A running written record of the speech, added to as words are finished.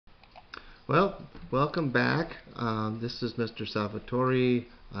Well, welcome back. This is Mr. Salvatore.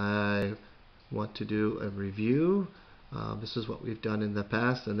 I want to do a review. This is what we've done in the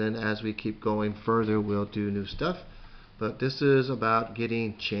past, and then as we keep going further, we'll do new stuff. But this is about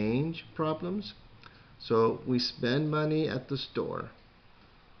getting change problems. So we spend money at the store.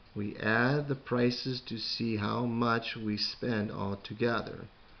 We add the prices to see how much we spend altogether.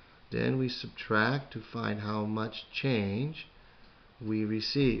 Then we subtract to find how much change we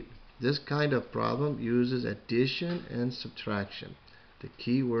receive. This kind of problem uses addition and subtraction. The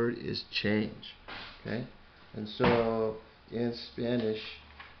key word is change. Okay? And so in Spanish,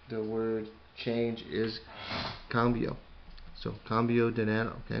 the word change is cambio. So cambio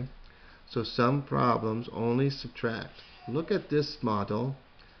dinero. Okay? So some problems only subtract. Look at this model.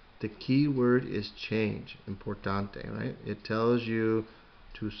 The key word is change. Importante, right? It tells you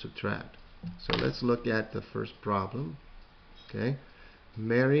to subtract. So let's look at the first problem. Okay?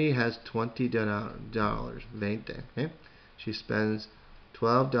 Mary has $20, 20, okay? She spends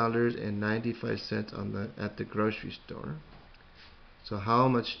 $12.95 at the grocery store. So how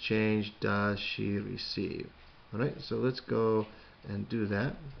much change does she receive? Alright, so let's go and do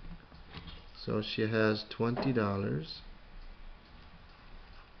that. So she has $20.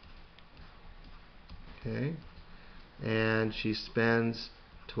 Okay? And she spends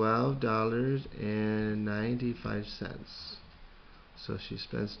 $12.95. So she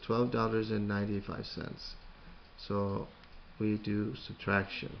spends $12.95. So we do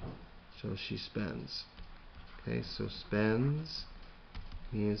subtraction. So she spends. Okay, so spends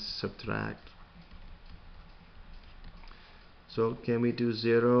means subtract. So can we do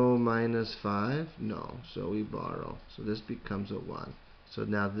 0 minus 5? No. So we borrow. So this becomes a 1. So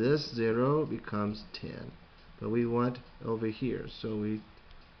now this 0 becomes 10. But we want over here. So we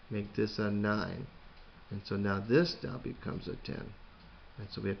make this a 9. And so now this now becomes a 10. And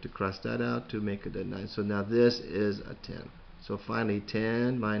so we have to cross that out to make it a 9. So now this is a 10. So finally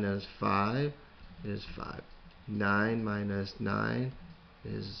 10 minus 5 is 5. 9 minus 9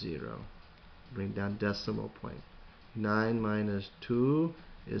 is 0. Bring down decimal point. 9 minus 2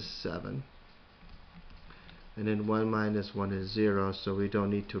 is 7. And then 1 minus 1 is 0, so we don't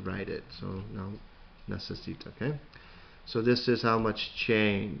need to write it. So no necesita, okay? So this is how much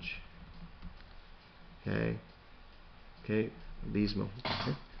change. Okay? Okay? Mismo.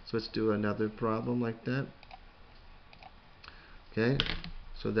 Okay? So let's do another problem like that. Okay?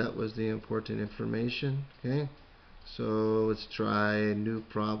 So that was the important information. Okay? So let's try a new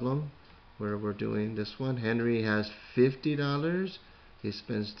problem where we're doing this one. Henry has $50. He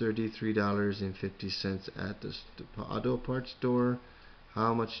spends $33.50 at the auto parts store.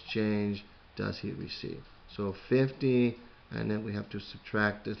 How much change does he receive? So 50, and then we have to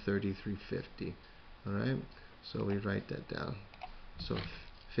subtract the 33.50. Alright? So we write that down. So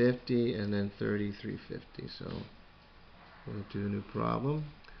 50 and then 33.50. So we'll do a new problem.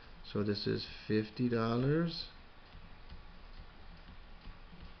 So this is $50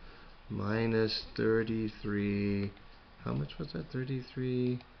 minus 33. How much was that?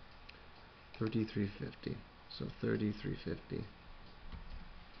 33.50. So 33.50.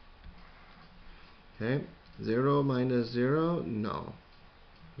 Okay. 0 minus 0? No.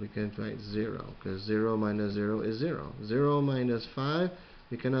 We can write 0 because 0 minus 0 is 0. 0 minus 5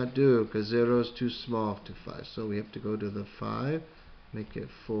 we cannot do because 0 is too small to 5. So we have to go to the 5, make it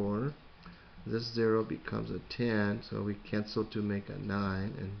 4. This 0 becomes a 10, so we cancel to make a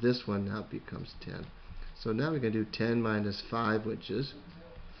 9, and this one now becomes 10. So now we can do 10 minus 5, which is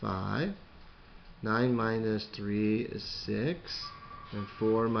 5. 9 minus 3 is 6, and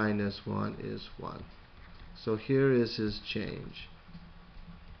 4 minus 1 is 1. So here is his change.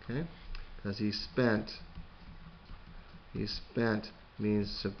 Okay? Because he spent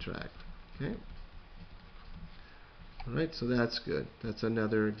means subtract. Okay? Alright, so that's good. That's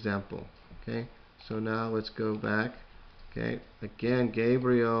another example. Okay? So now let's go back. Okay? Again,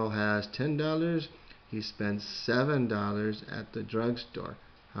 Gabriel has $10. He spends $7 at the drugstore.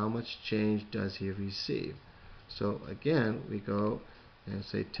 How much change does he receive? So again, we go and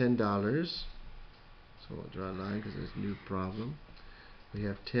say $10. So we'll draw a line because there's a new problem. We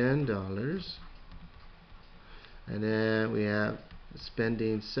have $10, and then we have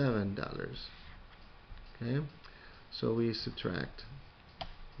spending $7. Okay, so we subtract.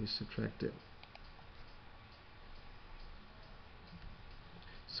 We subtract it.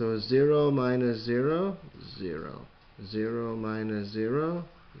 So 0 minus 0, 0. 0 minus 0,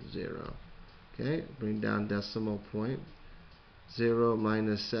 0. Okay, bring down decimal point. 0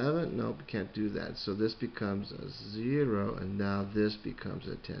 minus 7, nope, can't do that. So this becomes a 0, and now this becomes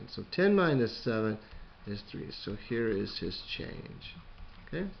a 10. So 10 minus 7 is 3. So here is his change.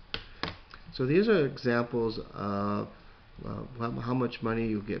 Okay? So these are examples of how much money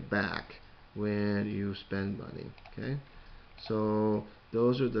you get back when you spend money. Okay, so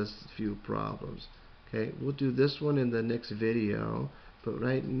those are the few problems. Okay, we'll do this one in the next video, but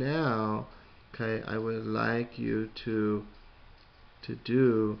right now, okay, I would like you to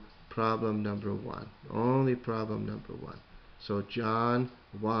do problem number 1. Only problem number 1. So John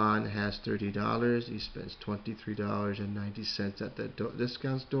Juan has $30. He spends $23.90 at the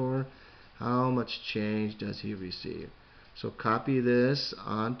discount store. How much change does he receive? So copy this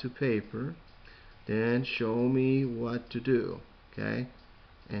onto paper, then show me what to do, okay?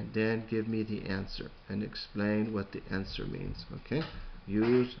 And then give me the answer and explain what the answer means, okay?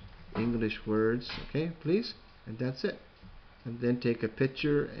 Use English words, okay, please? And that's it. And then take a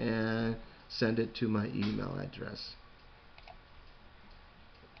picture and send it to my email address.